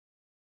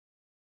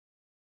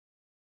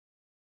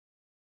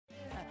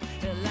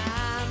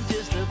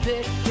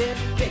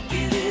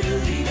picky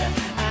little eater.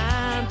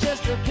 I'm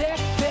just a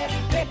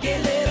picky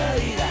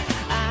little eater.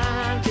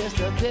 I'm just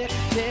a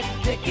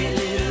picky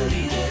little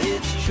eater.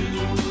 It's true.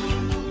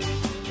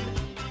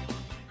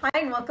 Hi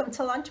and welcome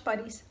to Lunch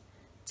Buddies.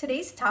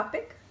 Today's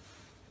topic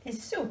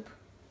is soup.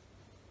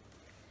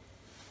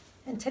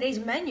 And today's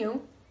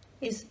menu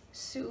is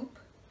soup.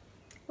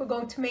 We're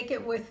going to make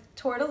it with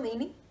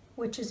tortellini,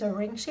 which is a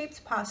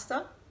ring-shaped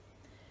pasta,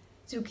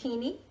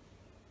 zucchini,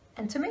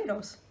 and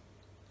tomatoes.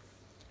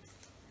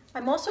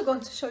 I'm also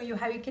going to show you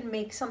how you can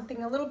make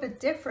something a little bit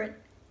different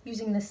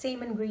using the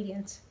same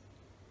ingredients.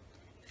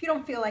 If you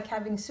don't feel like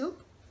having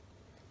soup,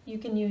 you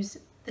can use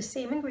the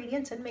same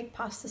ingredients and make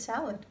pasta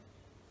salad.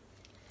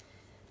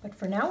 But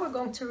for now, we're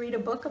going to read a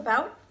book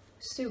about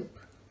soup.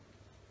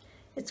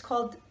 It's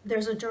called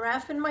There's a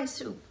Giraffe in My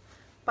Soup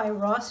by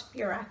Ross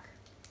Burak.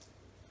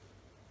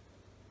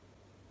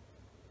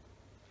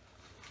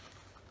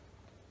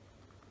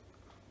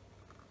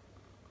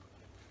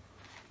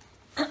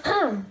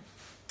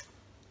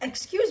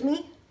 Excuse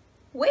me,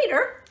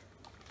 waiter.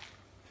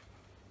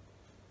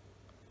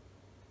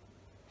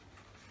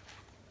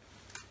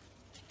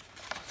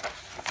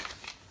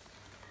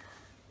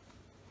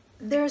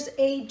 There's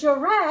a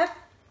giraffe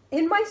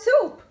in my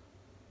soup.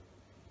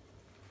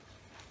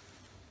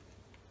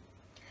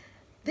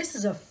 This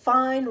is a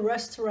fine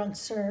restaurant,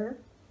 sir.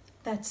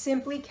 That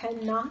simply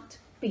cannot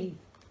be.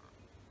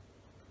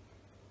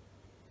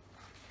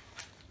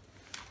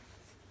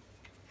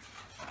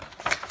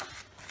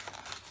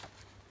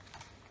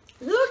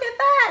 Look at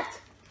that!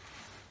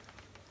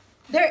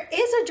 There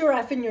is a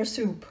giraffe in your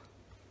soup.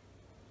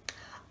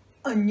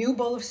 A new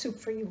bowl of soup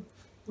for you,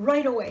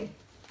 right away.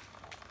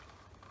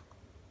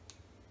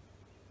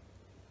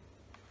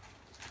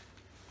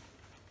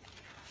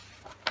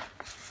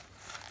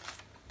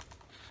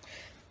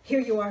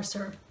 Here you are,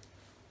 sir.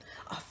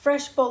 A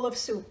fresh bowl of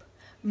soup,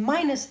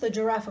 minus the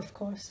giraffe, of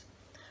course.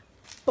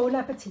 Bon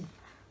appetit.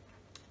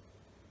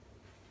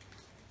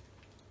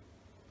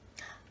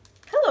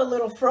 Hello,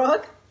 little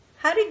frog.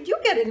 How did you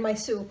get in my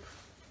soup?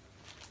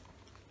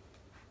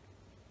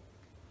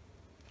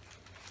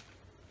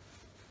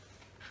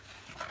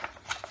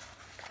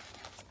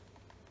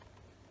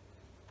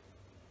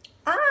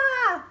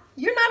 Ah,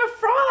 you're not a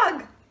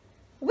frog.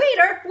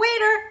 Waiter,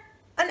 waiter,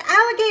 an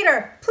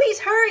alligator, please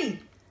hurry.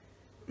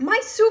 My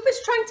soup is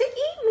trying to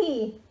eat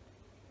me.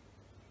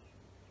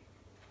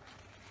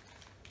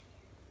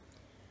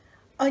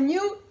 A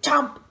new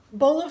chomp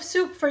bowl of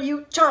soup for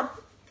you, chomp,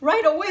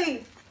 right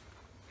away.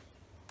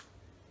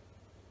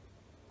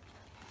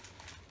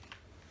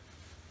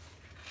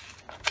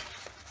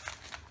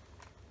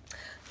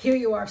 Here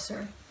you are,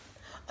 sir.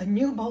 A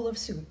new bowl of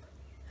soup.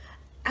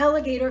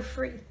 Alligator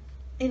free.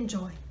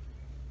 Enjoy.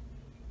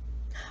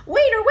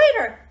 Waiter,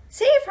 waiter,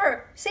 save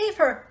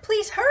her,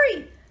 please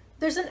hurry.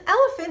 There's an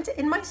elephant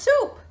in my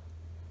soup.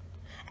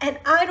 And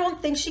I don't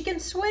think she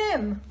can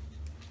swim.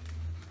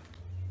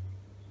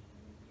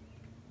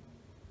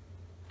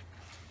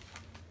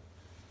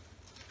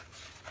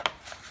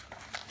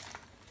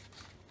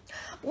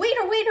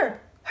 Waiter,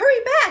 waiter,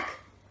 hurry back.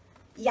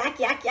 Yak,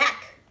 yak, yak.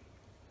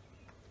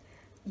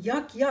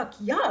 Yuck, yuck,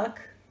 yuck.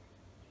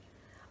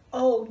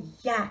 Oh,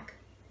 yak.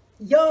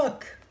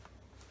 Yuck.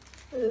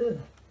 Ugh.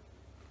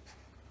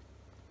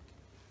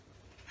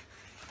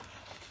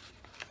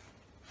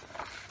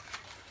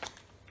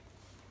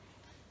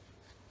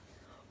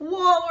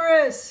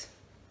 Walrus.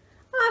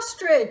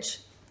 Ostrich.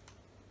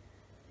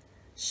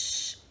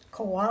 Shh.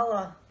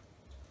 Koala.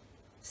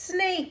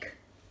 Snake.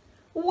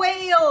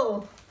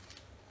 Whale.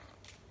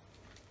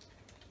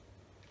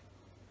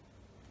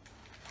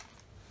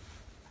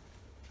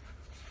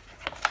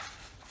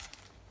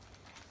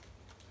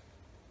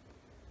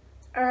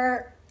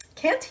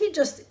 Can't he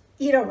just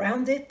eat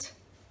around it?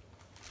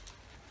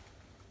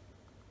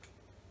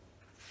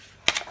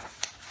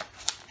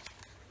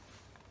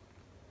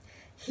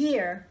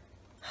 Here,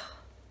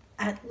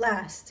 at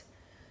last,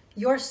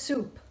 your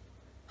soup,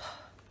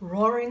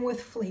 roaring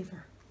with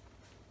flavor.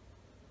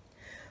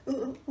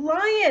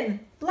 Lion,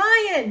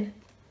 lion.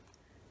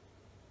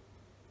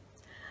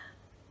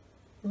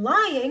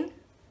 Lying,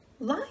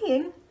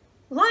 lying,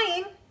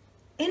 lying.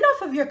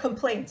 Enough of your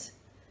complaints.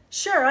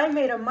 Sure, I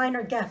made a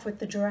minor gaffe with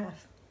the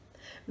giraffe.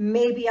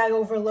 Maybe I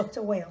overlooked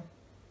a whale.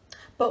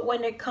 But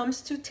when it comes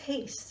to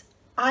taste,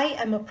 I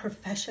am a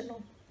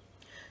professional.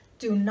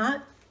 Do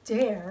not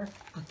dare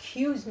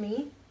accuse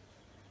me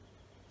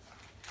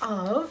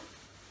of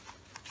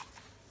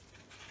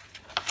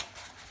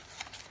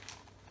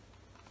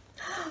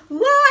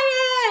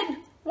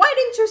Lion! Why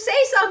didn't you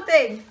say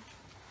something?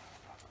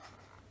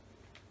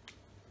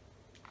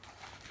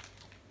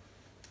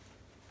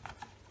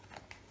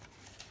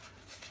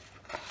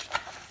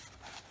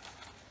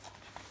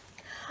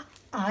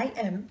 I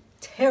am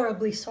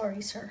terribly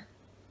sorry, sir.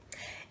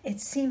 It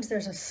seems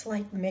there's a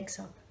slight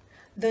mix-up.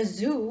 The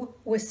zoo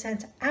was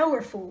sent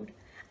our food,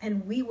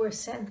 and we were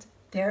sent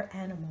their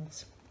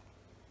animals.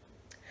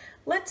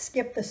 Let's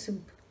skip the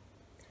soup.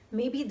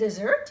 Maybe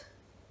dessert?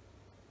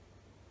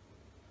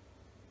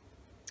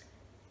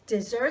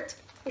 Dessert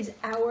is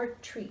our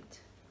treat.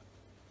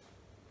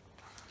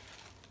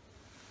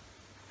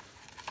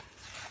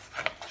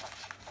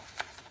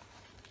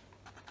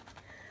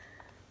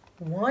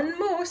 One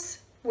mousse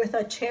with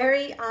a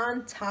cherry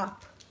on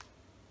top.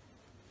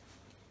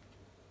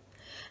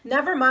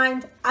 Never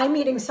mind, I'm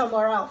eating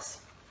somewhere else.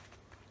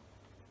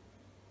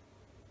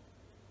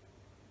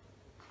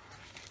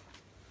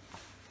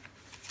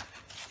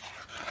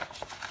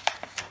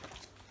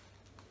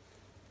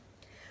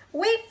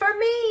 Wait for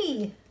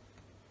me!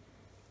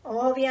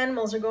 All the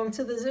animals are going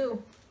to the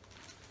zoo.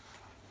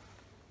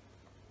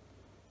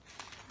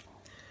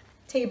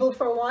 Table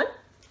for one.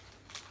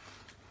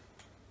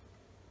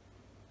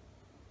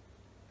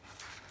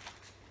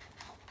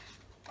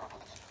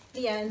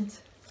 The end.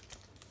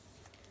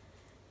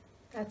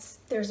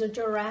 There's a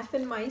Giraffe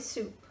in My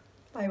Soup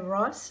by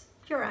Ross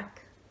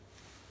Burek.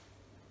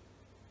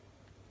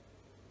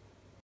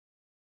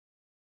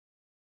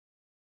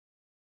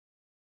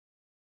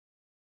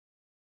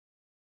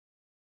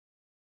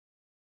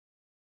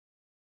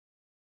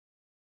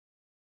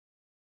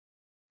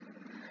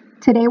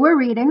 Today we're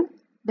reading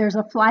There's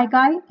a Fly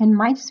Guy in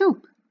My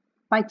Soup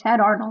by Ted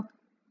Arnold.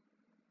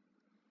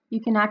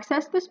 You can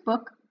access this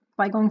book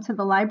by going to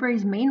the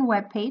library's main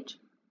webpage,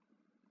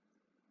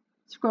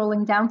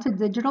 scrolling down to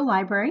Digital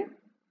Library,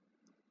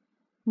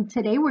 and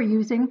today we're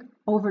using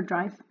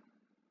Overdrive.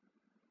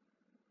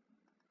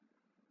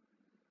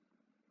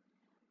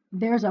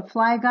 There's a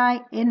fly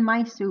guy in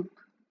my soup.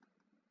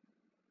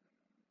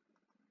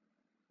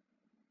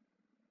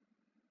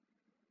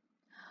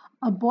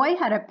 A boy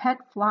had a pet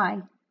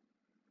fly.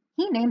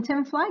 He named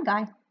him Fly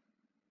Guy.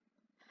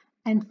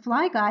 And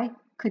Fly Guy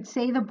could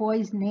say the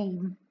boy's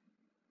name.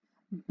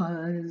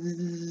 Buzz.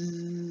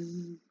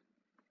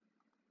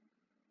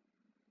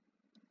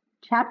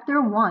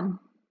 Chapter 1.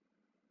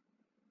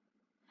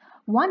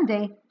 One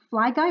day,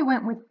 Fly Guy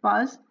went with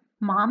Buzz,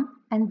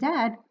 Mom, and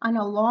Dad on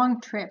a long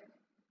trip.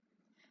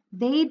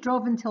 They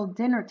drove until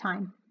dinner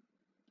time.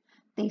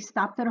 They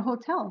stopped at a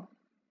hotel.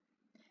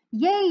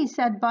 Yay,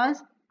 said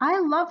Buzz. I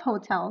love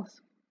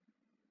hotels.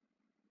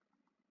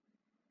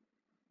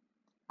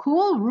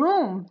 Cool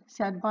room,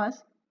 said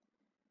Buzz.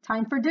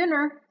 Time for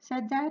dinner,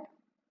 said Dad.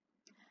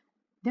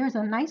 There's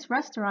a nice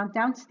restaurant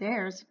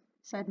downstairs,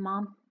 said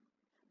Mom.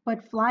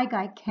 But Fly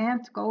Guy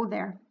can't go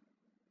there.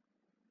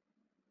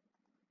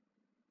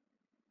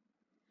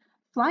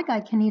 Fly Guy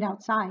can eat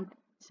outside,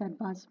 said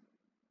Buzz.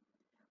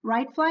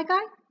 Right, Fly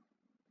Guy?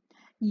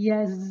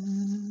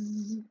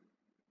 Yes.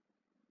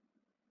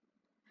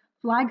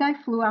 Fly Guy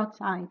flew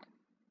outside.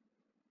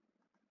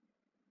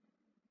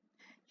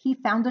 He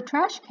found a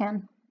trash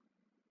can.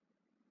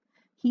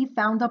 He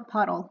found a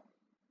puddle.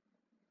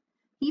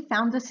 He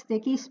found a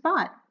sticky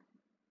spot.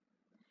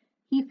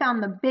 He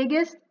found the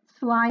biggest,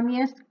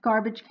 slimiest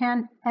garbage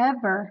can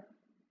ever.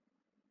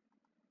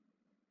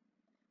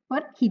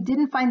 But he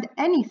didn't find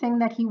anything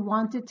that he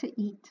wanted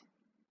to eat.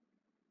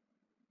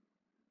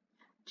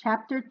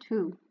 Chapter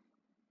 2.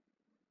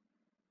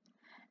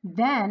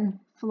 Then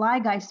Fly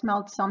Guy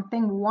smelled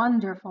something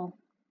wonderful.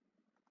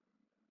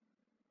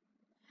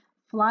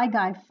 Fly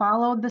Guy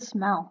followed the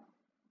smell.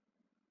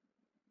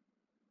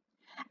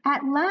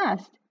 At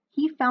last,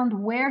 he found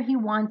where he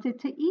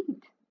wanted to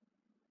eat.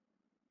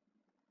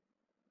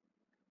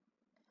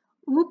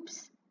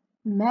 Oops,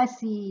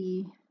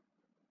 messy.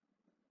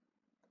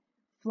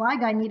 Fly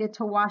Guy needed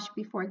to wash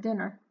before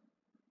dinner.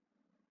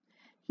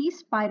 He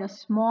spied a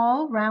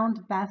small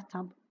round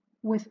bathtub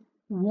with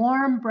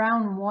warm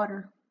brown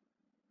water.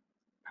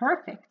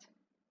 Perfect.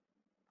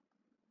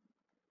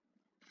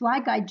 Fly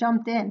Guy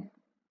jumped in.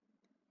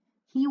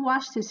 He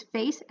washed his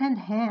face and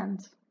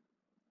hands.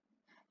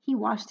 He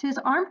washed his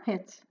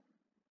armpits.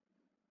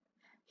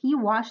 He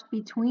washed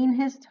between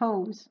his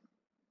toes.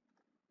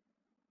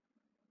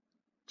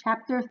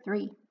 Chapter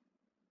 3.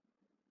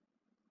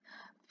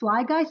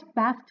 Fly Guy's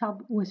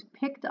bathtub was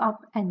picked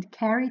up and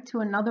carried to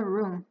another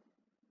room.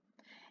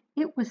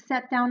 It was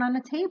set down on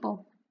a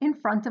table in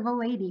front of a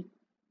lady.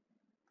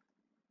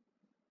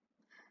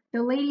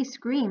 The lady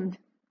screamed,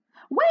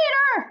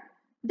 "Waiter!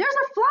 There's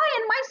a fly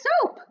in my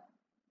soup!"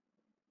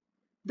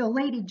 The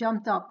lady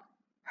jumped up.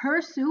 Her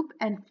soup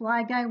and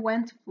Fly Guy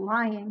went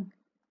flying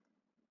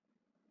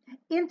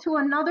into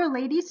another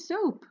lady's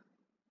soup.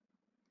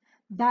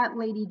 That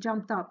lady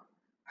jumped up.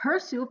 Her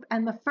soup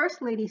and the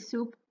first lady's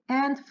soup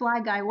and Fly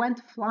Guy went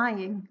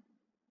flying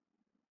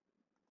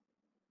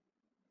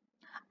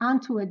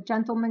onto a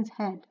gentleman's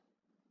head.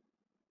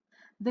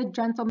 The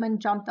gentleman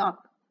jumped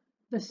up.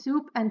 The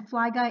soup and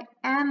Fly Guy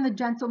and the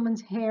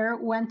gentleman's hair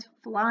went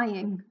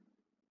flying.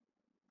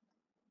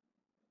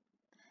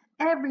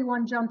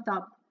 Everyone jumped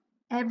up.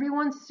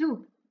 Everyone's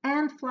soup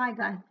and Fly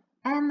Guy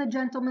and the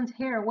gentleman's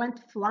hair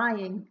went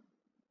flying.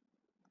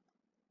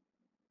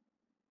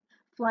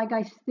 Fly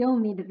Guy still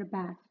needed a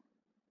bath.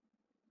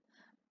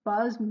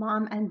 Buzz,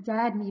 Mom, and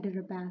Dad needed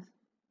a bath.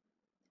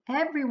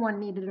 Everyone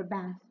needed a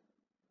bath.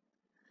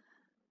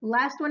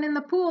 Last one in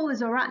the pool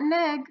is a rotten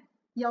egg,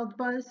 yelled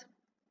Buzz.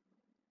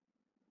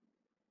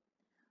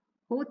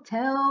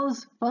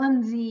 Hotels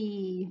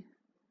Funzy.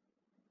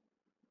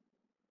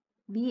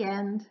 The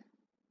end.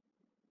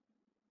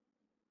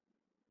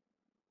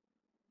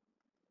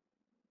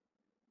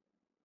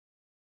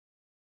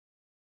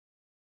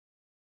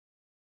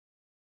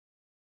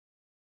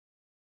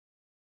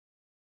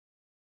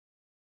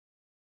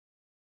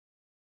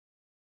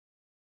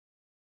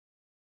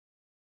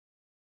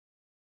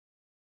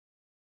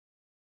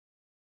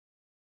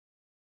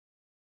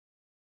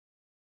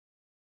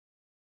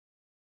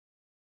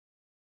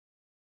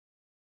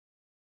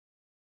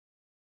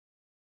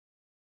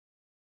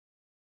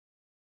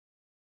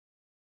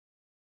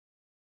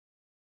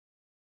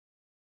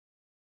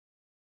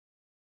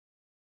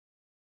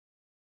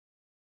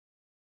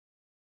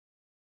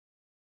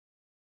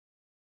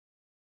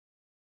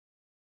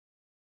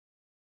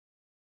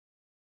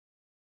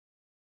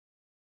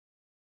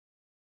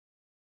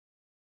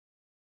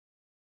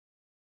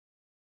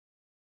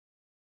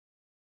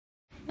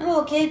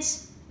 Hello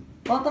kids,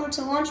 welcome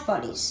to Lunch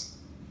Buddies.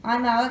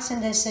 I'm Alex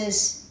and this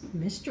is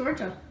Miss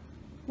Georgia.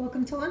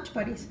 Welcome to Lunch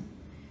Buddies.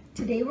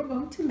 Today we're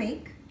going to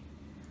make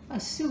a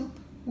soup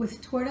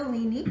with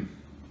tortellini,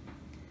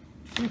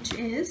 which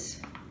is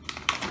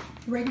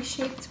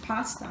ring-shaped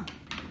pasta,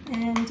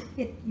 and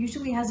it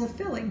usually has a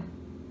filling.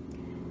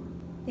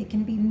 It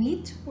can be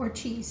meat or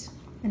cheese,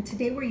 and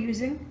today we're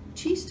using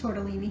cheese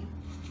tortellini.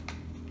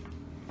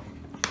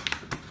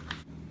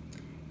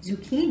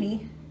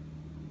 Zucchini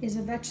is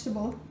a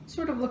vegetable,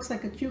 sort of looks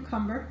like a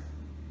cucumber.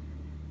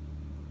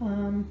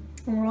 And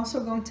we're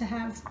also going to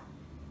have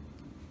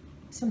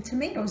some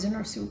tomatoes in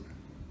our soup.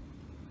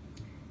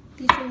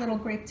 These are little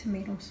grape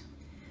tomatoes.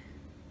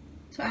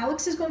 So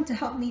Alex is going to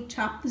help me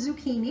chop the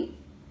zucchini.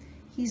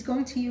 He's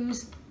going to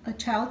use a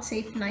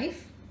child-safe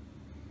knife.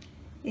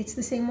 It's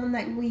the same one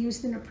that we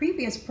used in a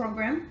previous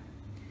program.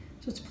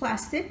 So it's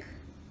plastic,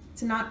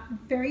 it's not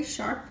very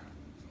sharp,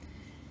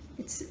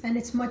 and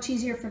it's much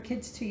easier for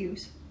kids to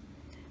use.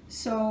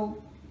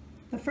 So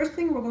the first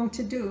thing we're going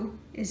to do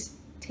is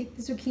take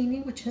the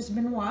zucchini, which has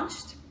been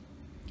washed,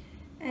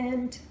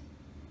 and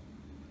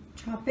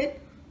chop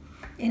it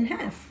in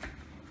half.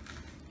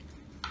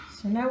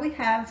 So now we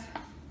have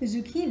the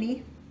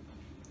zucchini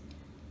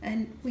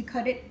and we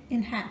cut it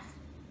in half,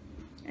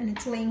 and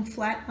it's laying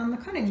flat on the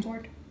cutting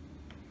board.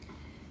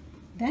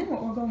 Then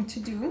what we're going to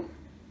do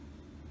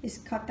is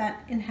cut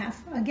that in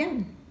half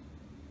again.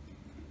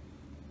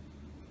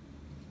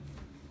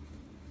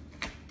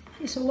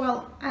 So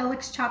while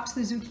Alex chops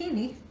the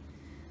zucchini,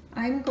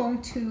 I'm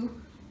going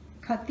to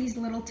cut these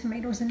little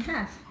tomatoes in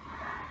half.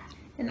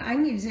 And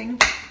I'm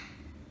using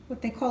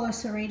what they call a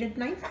serrated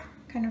knife,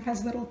 kind of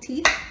has little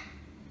teeth.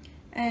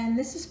 And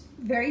this is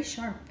very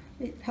sharp.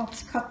 It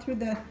helps cut through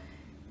the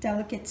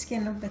delicate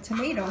skin of the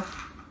tomato.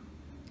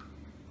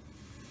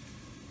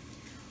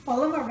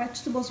 All of our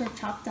vegetables are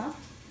chopped up.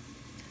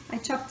 I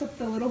chopped up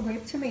the little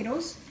grape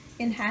tomatoes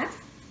in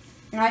half.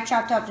 and I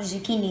chopped up the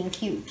zucchini in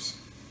cubes.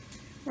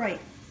 Right.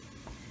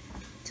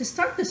 To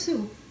start the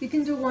soup, you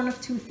can do one of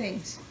two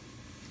things.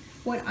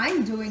 What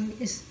I'm doing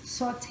is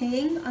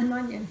sauteing an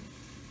onion.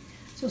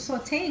 So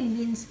sauteing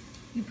means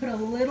you put a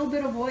little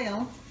bit of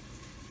oil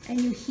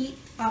and you heat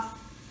up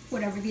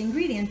whatever the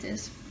ingredient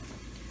is.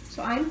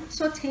 So I'm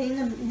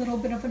sauteing a little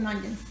bit of an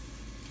onion,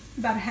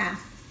 about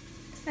half,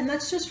 and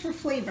that's just for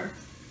flavor.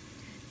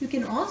 You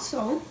can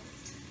also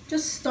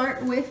just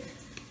start with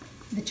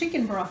the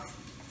chicken broth.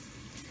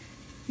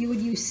 You would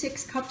use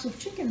 6 cups of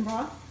chicken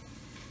broth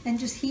and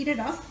just heat it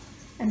up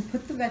and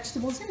put the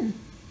vegetables in.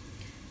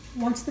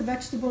 Once the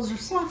vegetables are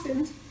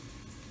softened,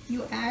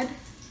 you add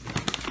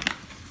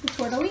the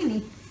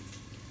tortellini.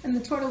 And the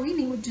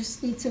tortellini would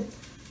just need to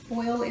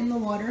boil in the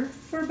water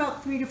for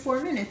about 3 to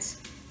 4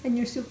 minutes and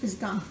your soup is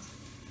done.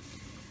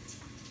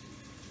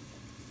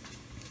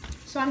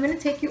 So I'm going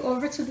to take you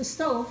over to the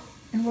stove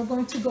and we're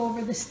going to go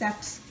over the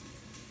steps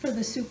for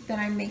the soup that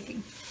I'm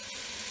making.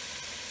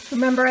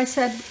 Remember I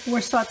said we're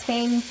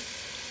sauteing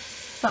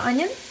the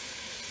onion?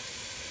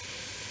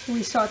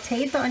 We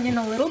sauteed the onion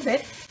a little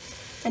bit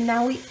and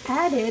now we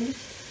added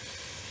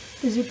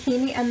the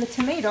zucchini and the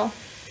tomato.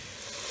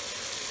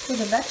 So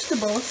the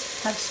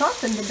vegetables have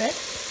softened a bit.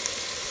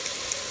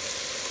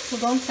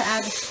 We're going to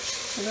add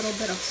a little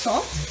bit of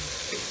salt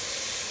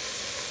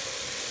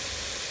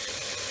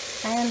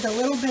and a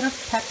little bit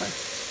of pepper.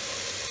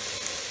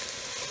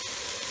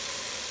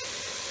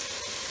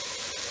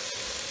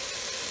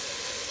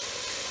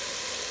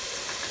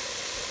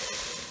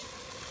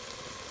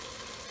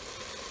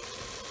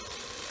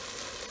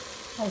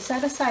 I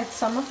set aside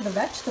some of the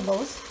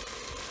vegetables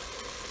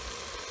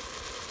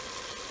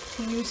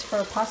to use for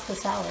a pasta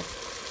salad.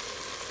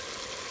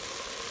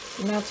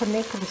 Now to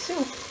make the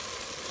soup,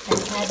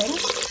 I'm adding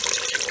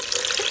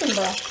chicken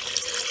broth.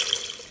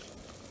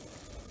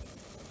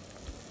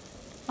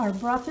 Our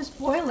broth is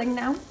boiling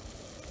now,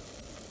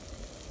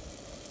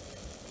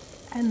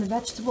 and the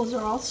vegetables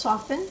are all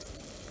softened.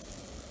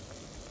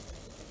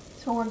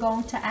 So we're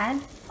going to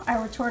add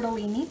our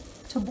tortellini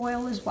to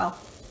boil as well.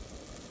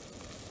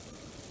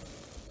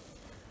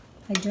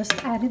 I just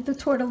added the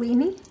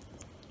tortellini.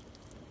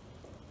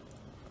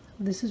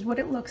 This is what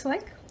it looks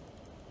like.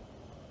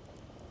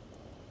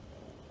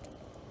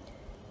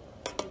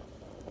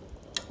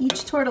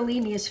 Each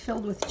tortellini is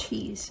filled with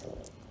cheese.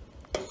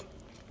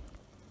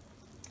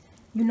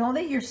 You know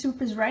that your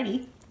soup is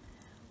ready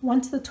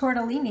once the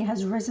tortellini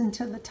has risen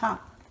to the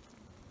top.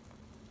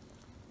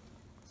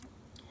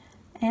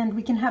 And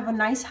we can have a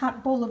nice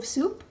hot bowl of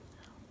soup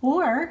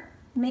or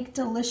make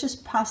delicious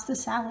pasta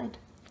salad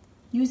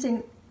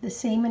using the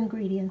same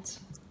ingredients.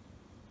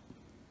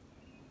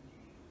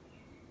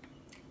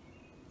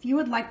 If you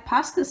would like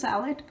pasta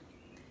salad,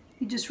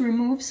 you just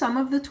remove some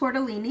of the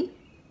tortellini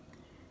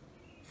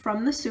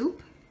from the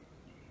soup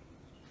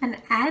and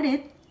add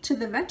it to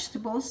the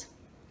vegetables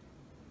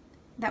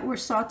that were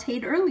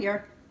sauteed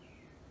earlier.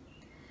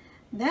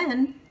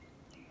 Then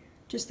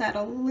just add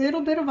a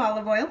little bit of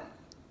olive oil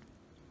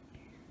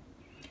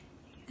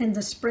and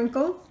a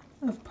sprinkle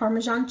of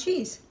Parmesan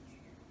cheese.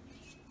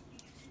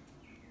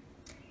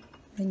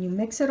 Then you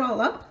mix it all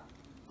up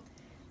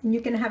and you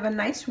can have a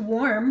nice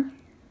warm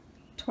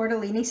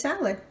tortellini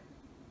salad.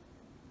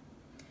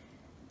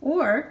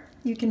 Or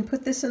you can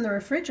put this in the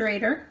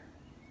refrigerator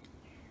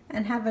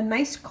and have a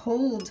nice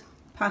cold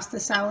pasta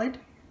salad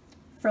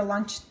for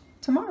lunch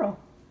tomorrow.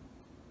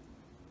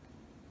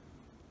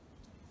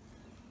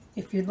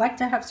 If you'd like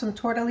to have some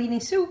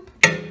tortellini soup,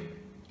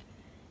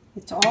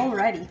 it's all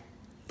ready.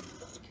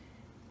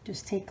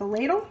 Just take a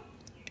ladle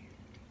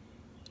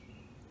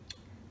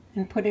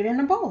and put it in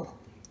a bowl.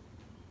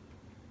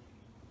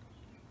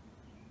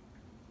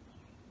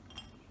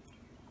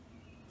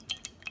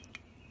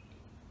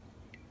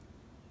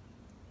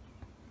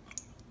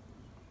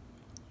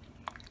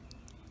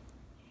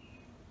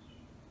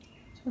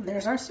 So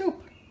there's our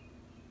soup.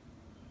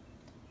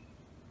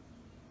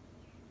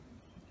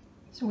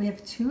 So we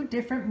have two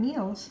different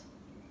meals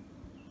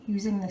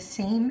using the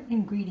same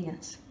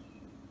ingredients.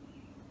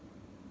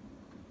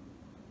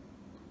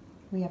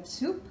 We have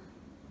soup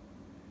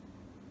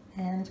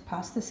and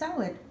pasta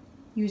salad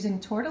using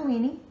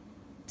tortellini,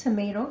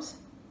 tomatoes,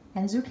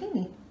 and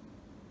zucchini.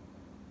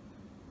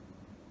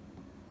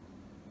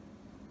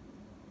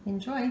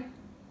 Enjoy!